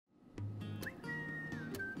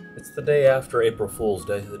It's the day after April Fool's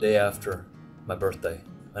Day, the day after my birthday.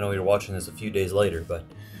 I know you're watching this a few days later, but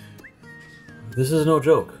this is no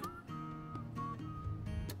joke.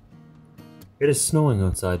 It is snowing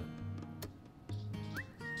outside.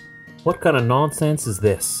 What kind of nonsense is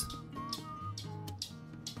this?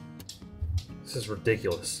 This is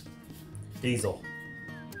ridiculous. Diesel.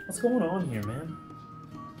 What's going on here, man?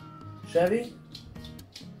 Chevy?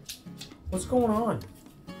 What's going on?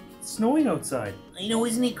 It's snowing outside. I know,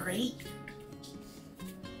 isn't it great?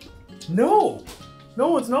 No!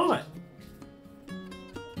 No, it's not.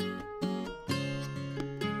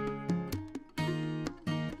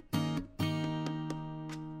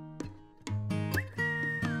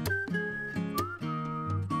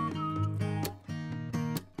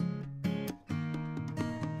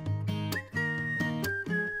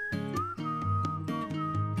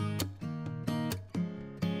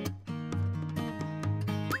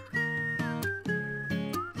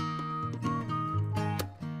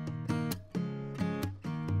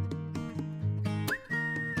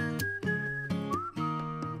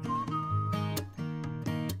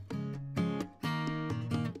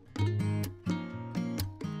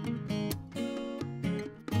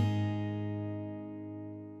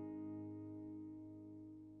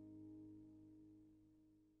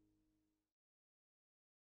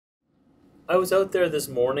 I was out there this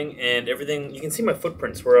morning and everything, you can see my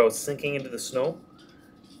footprints where I was sinking into the snow.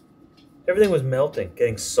 Everything was melting,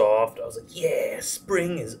 getting soft. I was like, yeah,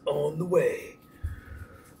 spring is on the way.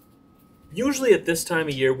 Usually at this time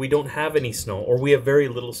of year, we don't have any snow, or we have very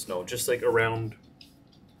little snow, just like around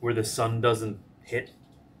where the sun doesn't hit.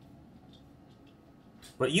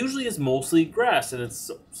 But usually it's mostly grass, and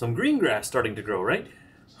it's some green grass starting to grow, right?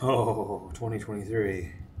 Oh,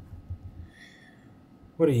 2023.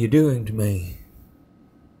 What are you doing to me?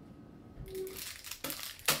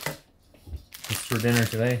 What's for dinner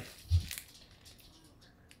today?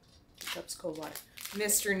 Cups cold water.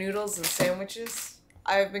 Mr. Noodles and sandwiches.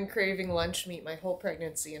 I've been craving lunch meat my whole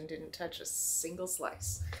pregnancy and didn't touch a single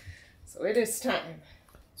slice. So it is time.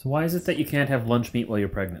 So why is it that you can't have lunch meat while you're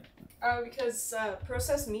pregnant? Because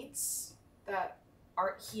processed meats that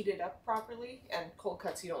aren't heated up properly, and cold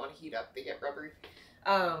cuts you don't want to heat up, they get rubbery.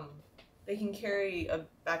 They can carry a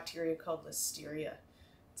bacteria called listeria.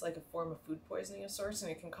 It's like a form of food poisoning of sorts, and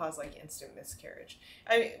it can cause like instant miscarriage.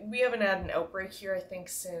 We haven't had an outbreak here, I think,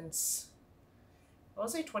 since, I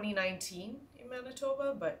want to say 2019 in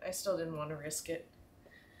Manitoba, but I still didn't want to risk it,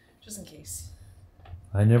 just in case.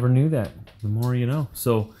 I never knew that. The more you know.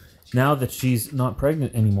 So now that she's not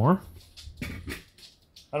pregnant anymore,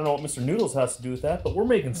 I don't know what Mr. Noodles has to do with that, but we're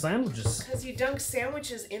making sandwiches. Because you dunk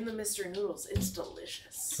sandwiches in the Mr. Noodles. It's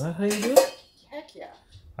delicious. Is that how you do it? Heck yeah.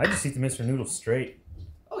 I just eat the Mr. Noodles straight.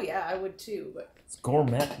 Oh yeah, I would too, but It's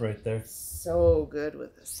gourmet right there. so good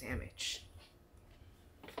with a sandwich.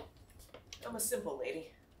 I'm a simple lady.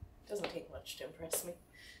 Doesn't take much to impress me.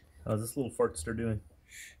 How's this little fartster doing?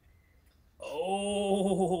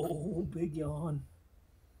 Oh, big yawn.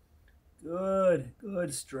 Good,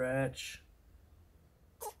 good stretch.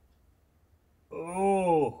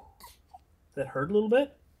 Oh, that hurt a little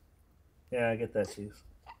bit? Yeah, I get that too.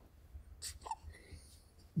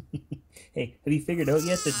 Hey, have you figured out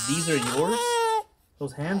yet that these are yours?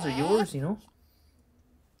 Those hands are yours, you know?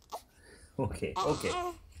 Okay, okay.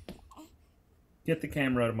 Get the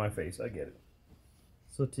camera out of my face, I get it.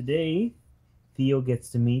 So today, Theo gets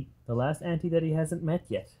to meet the last auntie that he hasn't met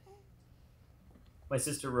yet. My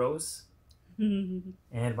sister Rose, and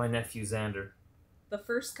my nephew Xander. The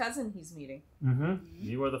first cousin he's meeting. Mm-hmm.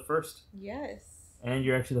 You are the first. Yes. And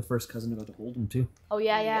you're actually the first cousin to go to hold him, too. Oh,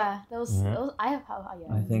 yeah. That was, Yeah. that was I have how,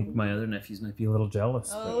 yeah. I think my other nephews might be a little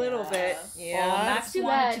jealous. A little bit. Yeah. Well, Max too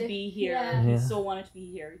wanted bad. to be here. Yeah. Yeah. He still wanted to be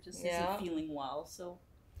here. He just Yeah. isn't feeling well, so.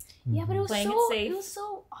 Yeah, but it was Playing it so, safe. it was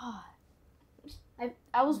so odd.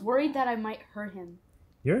 I was worried that I might hurt him.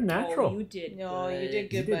 You're a natural. Oh, you did. No, you good. did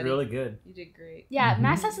good, You did buddy. really good. You did great. Yeah, Mhm.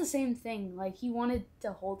 Max has the same thing. Like, he wanted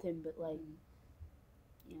to hold him, but like,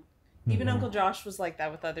 Even Mhm. Uncle Josh was like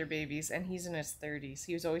that with other babies, and he's in his 30s.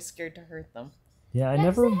 He was always scared to hurt them. Yeah, I yeah, 'cause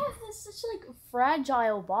never... they have such like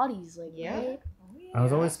fragile bodies, like Yeah. right? Oh, yeah. I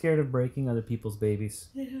was always scared of breaking other people's babies.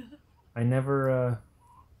 I never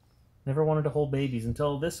wanted to hold babies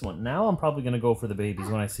until this one. Now I'm probably going to go for the babies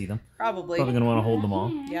when I see them. Probably. Probably going to want to hold them all.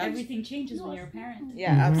 Yeah. Everything changes when you're a parent.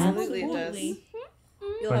 Yeah, Mhm. absolutely it does. Absolutely.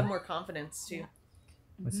 You'll have more confidence, too.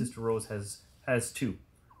 My sister Rose has two.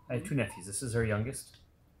 I have two nephews. This is her youngest.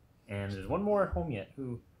 And there's one more at home yet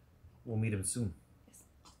who will meet him soon.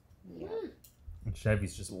 Yeah. And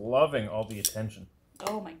Chevy's just loving all the attention.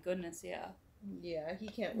 Oh my goodness, yeah. Yeah, he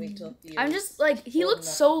can't wait till Theo's I'm just like, he old looked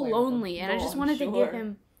enough so to play with them. lonely, and I Oh, just I'm wanted to give sure.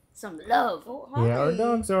 him some love. Oh, Yeah, our hi.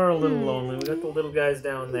 dogs are a little lonely. We got the little guys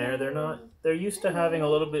down there. They're used to having a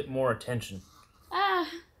little bit more attention, Ah,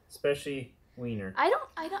 especially Wiener. I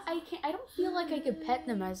don't feel like I could pet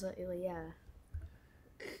them as a, yeah.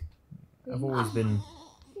 I've always been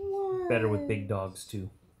better with big dogs too.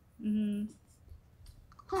 Mm-hmm.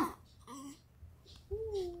 Huh.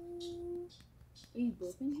 Are you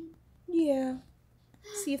burping? Yeah.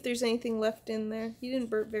 See if there's anything left in there. You didn't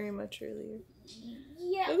burp very much earlier.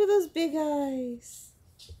 Yeah. Look at those big eyes.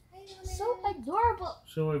 So adorable.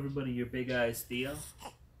 Show everybody your big eyes, Theo.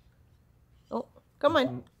 Come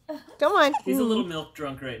on. Come on. He's a little milk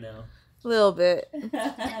drunk right now. Little bit.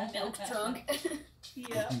 Milk drunk.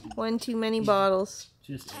 Yeah. One too many bottles.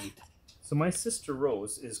 Just 8. So my sister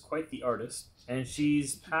Rose is quite the artist, and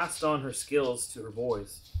she's passed on her skills to her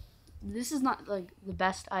boys. This is not like the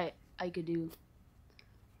best I could do.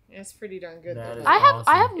 Yeah, it's pretty darn good. That though. is I have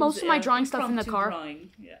awesome. most of my drawing stuff in the Impromptu car. Drawing.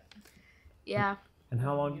 Yeah. Yeah, And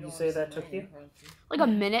how long did you say that took you? like a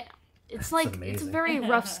minute. It's That's like it's a amazing. very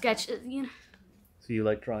rough sketch. You know, So you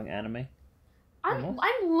like drawing anime? I'm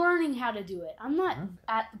learning how to do it. I'm not Okay.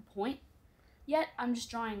 at the point yet. I'm just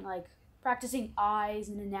drawing like practicing eyes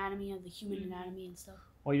and anatomy of the human anatomy and stuff.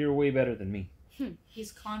 Well, you're way better than me.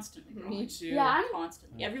 He's constantly Me drawing. too. Yeah, I'm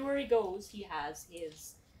Constantly. Everywhere he goes, he has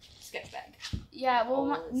his sketch bag. yeah. Well,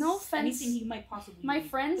 Always. no offense. Anything he might possibly My need.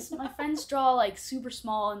 friends draw like super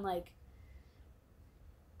small and like.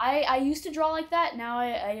 I used to draw like that. Now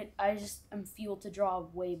I just am fueled to draw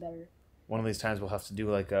way better. One of these times we'll have to do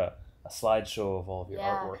like a slideshow of all of your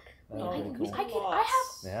Yeah. artwork. That'd Oh, be really cool. I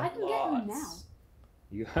can get them now.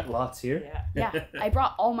 You got lots here? Yeah. Yeah, I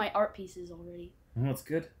brought all my art pieces already. Oh, that's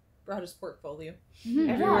good. Brought his portfolio. Mhm.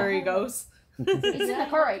 Everywhere he goes. It's in the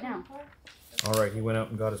car right now. All right, he went out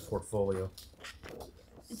and got his portfolio.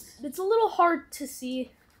 It's a little hard to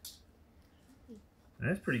see.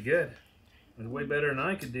 That's pretty good. It's way better than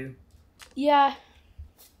I could do. Yeah.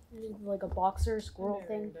 Like a boxer squirrel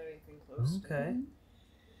thing. Okay.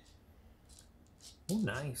 Oh,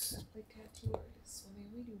 nice. Like tattoo artists when they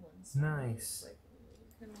only do ones. Nice. Like,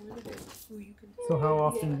 kind of limited who you can. So how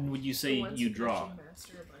often would you say The ones you who draw? can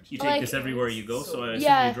master a bunch You of take Like- this everywhere you go, so I assume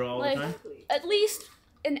Yeah, you draw all like- the time? At least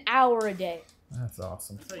an hour a day. That's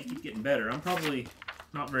awesome. That's how you keep getting better. I'm probably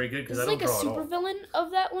not very good because This I is don't like a draw at all. supervillain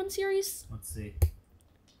of that one series. Let's see.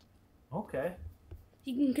 Okay.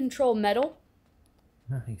 He can control metal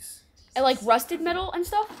Nice. and like rusted metal and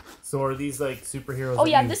stuff. So are these like superheroes? Oh that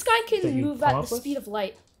yeah, you- this guy that can you move come at up the with? speed of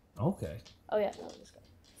light. Okay. Oh yeah, no, this guy.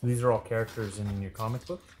 So these are all characters in your comic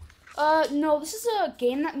book? No, this is a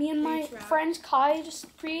game that me and my friend Kai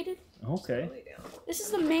just created. Okay. Lay down. This is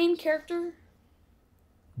the main character.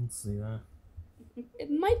 Let's see that. It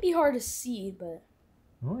might be hard to see, but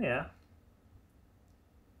Oh yeah.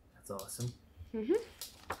 That's awesome. Mhm.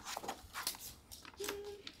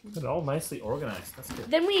 They're all nicely organized. That's good.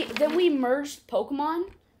 then we merged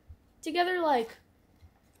Pokemon together. Like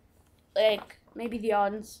maybe the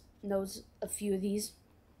audience knows a few of these.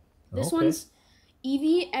 This Okay. one's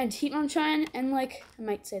Eevee and Hitmonchan, and like I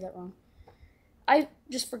might say that wrong. I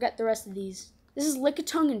just forget the rest of these. This is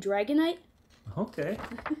Lickitung and Dragonite, Okay.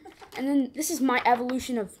 and then this is my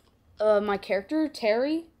evolution of my character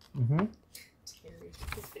Terry. Mm-hmm. Terry.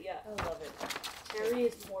 Yeah, I love it. Terry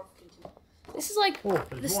is morphed into. This is like Oh,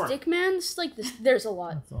 the there's more. Stickman. This is like this. There's a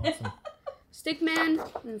lot. That's awesome.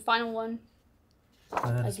 Stickman, and the final one,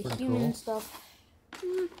 That is like a pretty human cool. and stuff.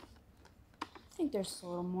 I think there's a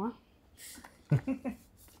little more.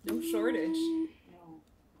 No shortage. No.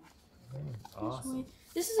 Awesome.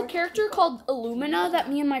 This is a character called Illumina that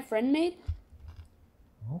me and my friend made.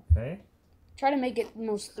 Okay. Try to make it the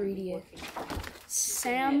most 3D.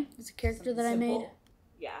 Sam is a character that I made.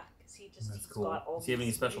 Yeah, because he just. That's he's cool. got all Does he have any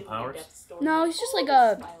these special really powers? in-depth stories. No, he's just like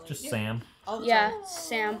a Just Yeah. Sam. All the yeah, time.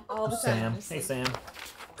 Sam. All the Sam. time. Hey, Sam.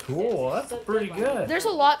 Cool. That's pretty good. There's a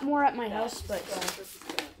lot more at my house, but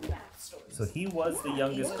So he was the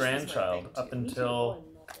youngest grandchild up until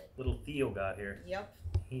little Theo got here. Yep.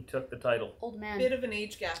 He took the title. old man. Bit of an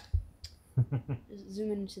age gap.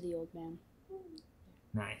 Zoom into the old man.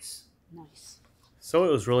 Nice. Nice. So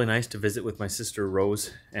it was really nice to visit with my sister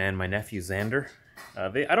Rose and my nephew Xander. I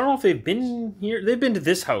don't know if they've been here. They've been to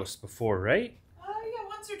this house before, right? Yeah,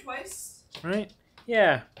 once or twice. Right?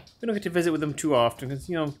 Yeah. We don't get to visit with them too often because,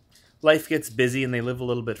 life gets busy and they live a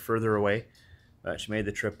little bit further away. But she made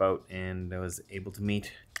the trip out and I was able to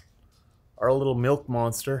meet our little milk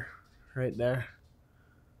monster right there.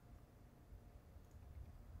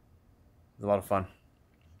 It was a lot of fun.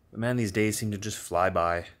 But man, these days seem to just fly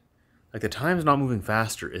by. Like the time's not moving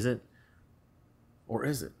faster, is it? Or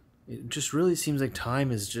is it? It just really seems like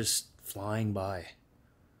time is just flying by.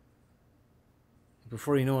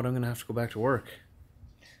 Before you know it, I'm gonna have to go back to work.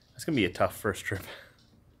 That's gonna be a tough first trip.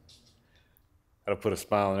 Gotta put a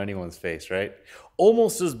smile on anyone's face, right?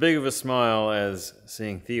 Almost as big of a smile as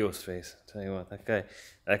seeing Theo's face. I'll tell you what,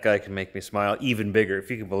 that guy can make me smile even bigger, if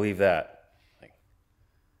you can believe that. Like,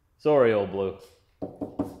 sorry, old Blue.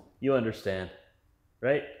 You understand,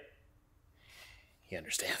 right? He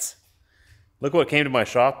understands. Look what came to my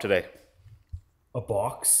shop today. A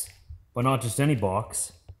box, but not just any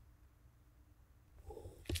box.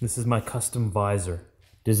 This is my custom visor,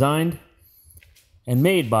 designed and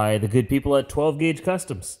made by the good people at 12 Gauge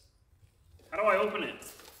Customs. How do I open it?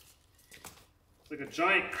 It's like a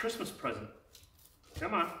giant Christmas present.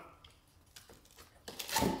 Come on.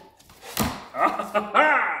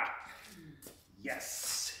 Ah,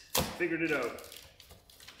 yes, figured it out.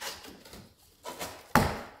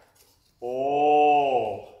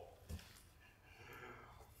 Oh,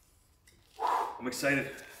 I'm excited.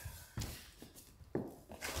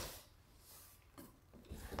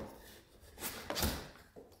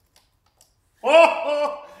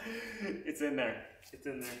 Oh, it's in there. It's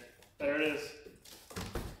in there. There it is.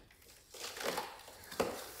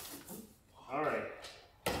 All right.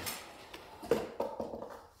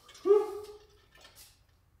 Whew.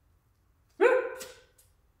 Whew.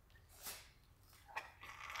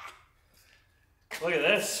 Look at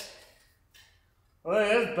this. Look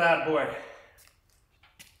at this bad boy.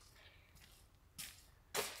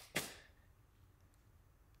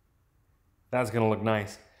 That's gonna look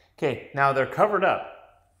nice. Okay, now they're covered up.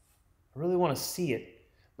 I really want to see it,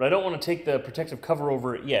 but I don't want to take the protective cover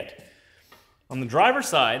over it yet. On the driver's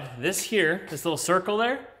side, this here, this little circle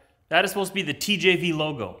there, that is supposed to be the TJV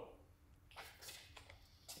logo.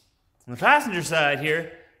 On the passenger side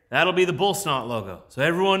here, that'll be the bull snot logo. So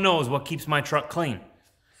everyone knows what keeps my truck clean.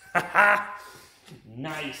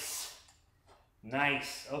 Nice.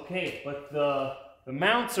 Nice. Okay, but the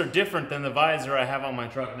mounts are different than the visor I have on my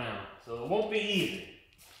truck now. So it won't be easy.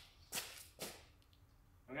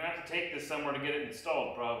 I'm gonna have to take this somewhere to get it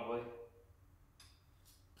installed, probably.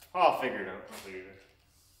 I'll figure it out. I'll figure it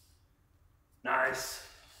out. Nice.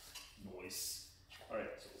 Nice. Alright,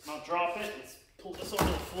 so let's not drop it. Let's pull this onto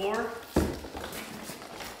the floor.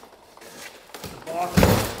 The box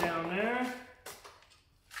is down there.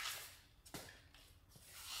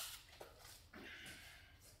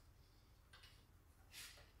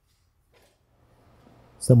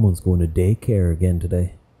 Someone's going to daycare again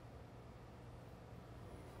today.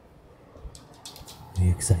 Are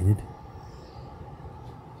you excited?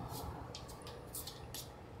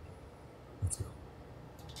 Let's go.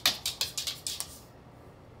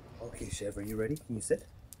 Okay, Chev, are you ready? Can you sit?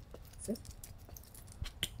 Sit.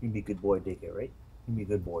 You can be a good boy at daycare, right? You can be a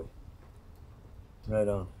good boy. Right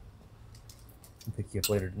on. I'll pick you up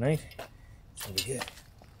later tonight. It's gonna be good.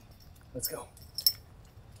 Let's go.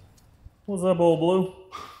 What's up, old Blue?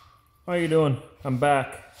 How you doing? I'm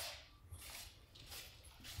back.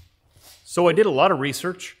 So I did a lot of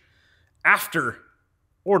research. After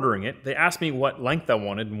ordering it, they asked me what length I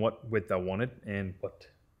wanted and what width I wanted and what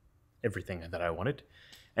everything that I wanted.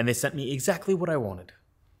 And they sent me exactly what I wanted.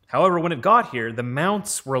 However, when it got here, the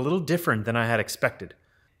mounts were a little different than I had expected.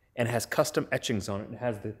 And it has custom etchings on it. It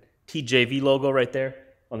has the TJV logo right there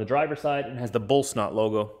on the driver's side and has the bull snot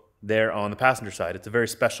logo there on the passenger side. It's a very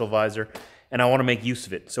special visor and I want to make use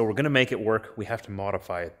of it. So we're going to make it work. We have to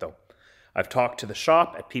modify it though. I've talked to the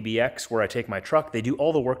shop at PBX where I take my truck. They do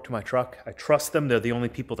all the work to my truck. I trust them. They're the only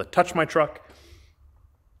people that touch my truck.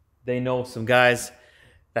 They know some guys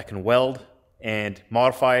that can weld and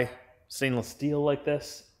modify stainless steel like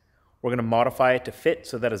this. We're going to modify it to fit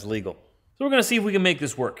so that it's legal. So we're going to see if we can make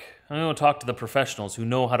this work. I'm going to talk to the professionals who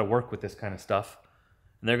know how to work with this kind of stuff.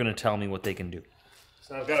 And they're going to tell me what they can do.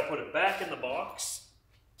 So I've got to put it back in the box.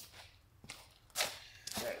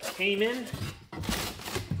 That came in.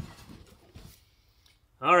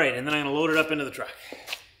 All right, and then I'm going to load it up into the truck.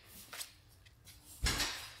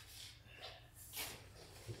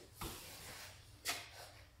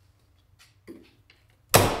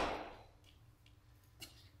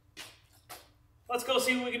 Let's go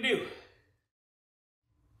see what we can do.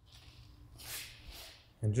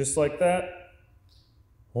 And just like that,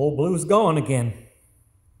 old Blue's gone again.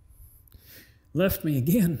 Left me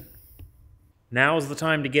again. Now's the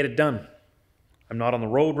time to get it done. I'm not on the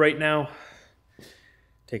road right now.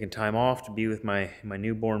 Taking time off to be with my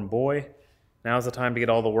newborn boy. Now's the time to get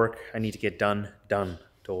all the work I need to get done to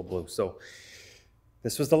old Blue. So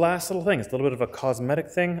this was the last little thing. It's a little bit of a cosmetic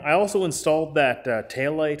thing. I also installed that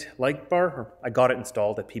taillight light bar. Or I got it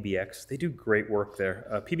installed at PBX. They do great work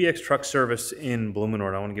there. PBX Truck Service in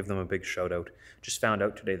Blumenort. I want to give them a big shout out. Just found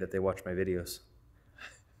out today that they watch my videos.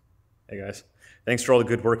 Hey guys. Thanks for all the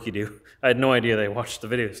good work you do. I had no idea they watched the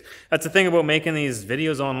videos. That's the thing about making these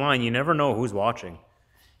videos online. You never know who's watching.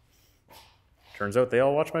 Turns out they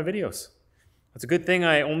all watch my videos. That's a good thing.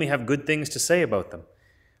 I only have good things to say about them.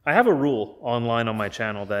 I have a rule online on my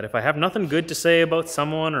channel that if I have nothing good to say about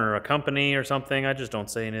someone or a company or something, I just don't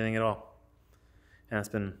say anything at all. And that's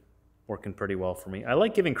been working pretty well for me. I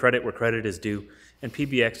like giving credit where credit is due, and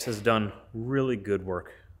PBX has done really good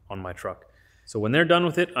work on my truck. So when they're done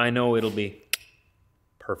with it, I know it'll be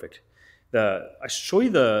perfect. I show you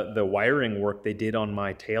the wiring work they did on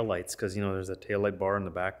my taillights, because you know there's a taillight bar in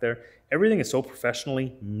the back there. Everything is so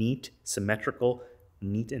professionally neat, symmetrical,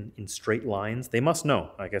 neat and in straight lines. They must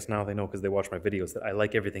know, I guess now they know because they watch my videos, that I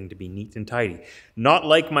like everything to be neat and tidy. Not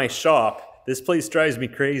like my shop. This place drives me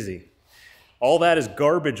crazy. All that is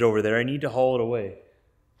garbage over there. I need to haul it away.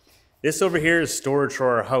 This over here is storage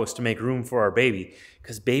for our house to make room for our baby,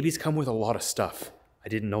 because babies come with a lot of stuff. I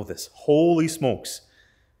didn't know this. Holy smokes.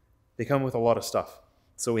 They come with a lot of stuff.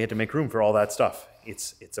 So we had to make room for all that stuff.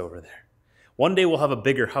 It's over there. One day we'll have a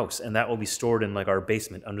bigger house, and that will be stored in like our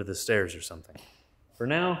basement under the stairs or something. For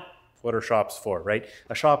now, it's what our shop's for, right?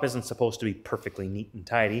 A shop isn't supposed to be perfectly neat and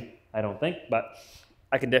tidy, I don't think, but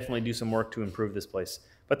I can definitely do some work to improve this place.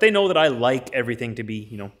 But they know that I like everything to be,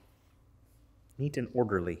 you know, neat and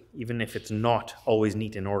orderly, even if it's not always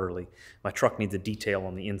neat and orderly. My truck needs a detail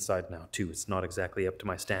on the inside now, too. It's not exactly up to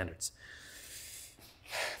my standards.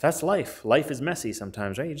 That's life. Life is messy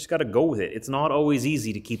sometimes, right? You just got to go with it. It's not always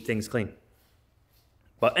easy to keep things clean.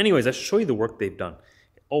 But anyways, I should show you the work they've done.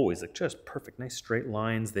 Always, like, just perfect, nice straight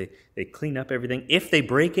lines. They clean up everything. If they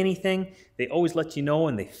break anything, they always let you know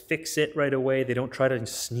and they fix it right away. They don't try to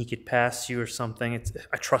sneak it past you or something.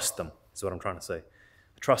 I trust them, is what I'm trying to say.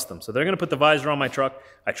 I trust them. So they're going to put the visor on my truck.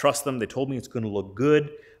 I trust them. They told me it's going to look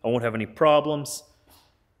good. I won't have any problems.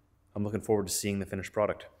 I'm looking forward to seeing the finished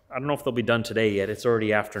product. I don't know if they'll be done today yet. It's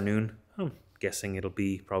already afternoon. I'm guessing it'll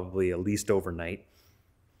be probably at least overnight.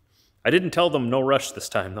 I didn't tell them no rush this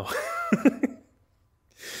time, though.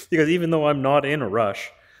 Because even though I'm not in a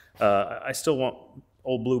rush, I still want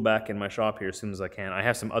Old Blue back in my shop here as soon as I can. I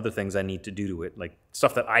have some other things I need to do to it, like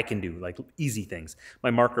stuff that I can do, like easy things.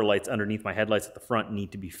 My marker lights underneath my headlights at the front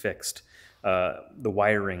need to be fixed. The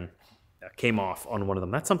wiring came off on one of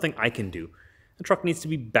them. That's something I can do. The truck needs to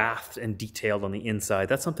be bathed and detailed on the inside.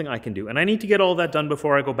 That's something I can do. And I need to get all that done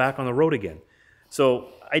before I go back on the road again. So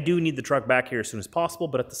I do need the truck back here as soon as possible,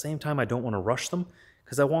 but at the same time, I don't want to rush them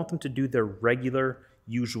because I want them to do their regular,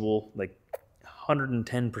 usual, like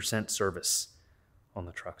 110% service on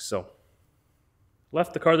the truck. So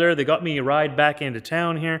left the car there. They got me a ride back into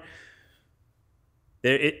town here.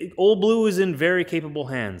 Old Blue is in very capable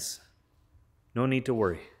hands. No need to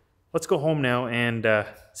worry. Let's go home now and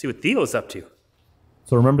see what Theo's up to.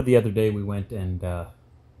 So remember the other day we went and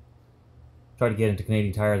tried to get into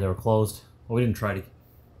Canadian Tire. They were closed. Well, we didn't try to.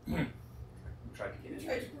 Tried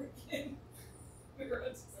to break in. We were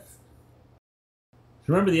unsuccessful. So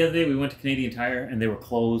remember the other day we went to Canadian Tire and they were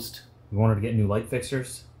closed. We wanted to get new light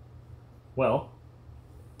fixtures. Well,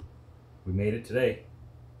 we made it today.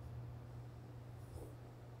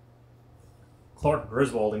 Clark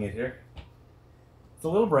Griswolding it here. It's a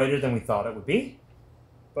little brighter than we thought it would be,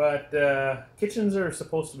 but kitchens are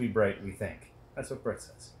supposed to be bright, we think. That's what Britt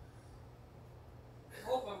says. I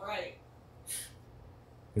hope I'm right.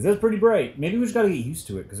 Because that's pretty bright. Maybe we just got to get used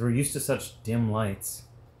to it, because we're used to such dim lights.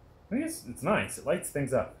 I think it's nice. It lights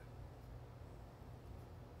things up.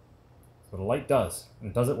 That's what a light does, and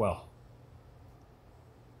it does it well.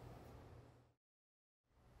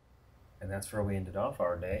 And that's where we ended off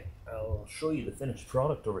our day. I'll show you the finished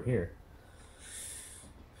product over here.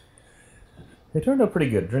 They turned out pretty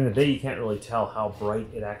good. During the day, you can't really tell how bright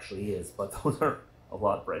it actually is, but those are a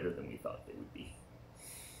lot brighter than we thought they would be.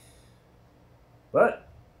 But,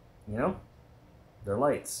 you know, they're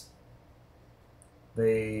lights.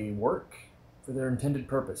 They work for their intended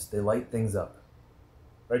purpose. They light things up.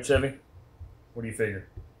 Right, Chevy? What do you figure?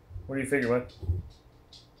 What do you figure, what?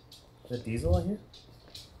 Is that diesel on here?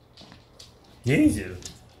 Diesel? What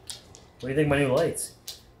do you think of my new lights?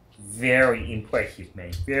 Very impressive,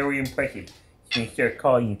 man. Very impressive. You can start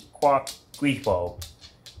calling you Quack Greaseball.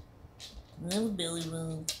 I have a belly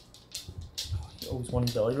rub. You always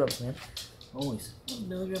wanted belly rubs, man. Always.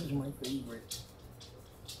 Belly rubs are my favorite.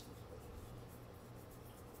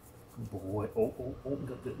 Good boy. Oh, we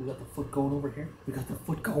got the foot going over here. We got the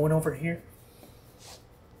foot going over here.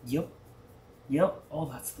 Yep. Yep. Oh,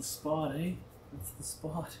 that's the spot, eh? That's the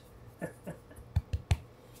spot.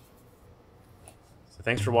 So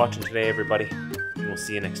thanks for watching today, everybody, and we'll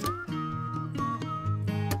see you next time.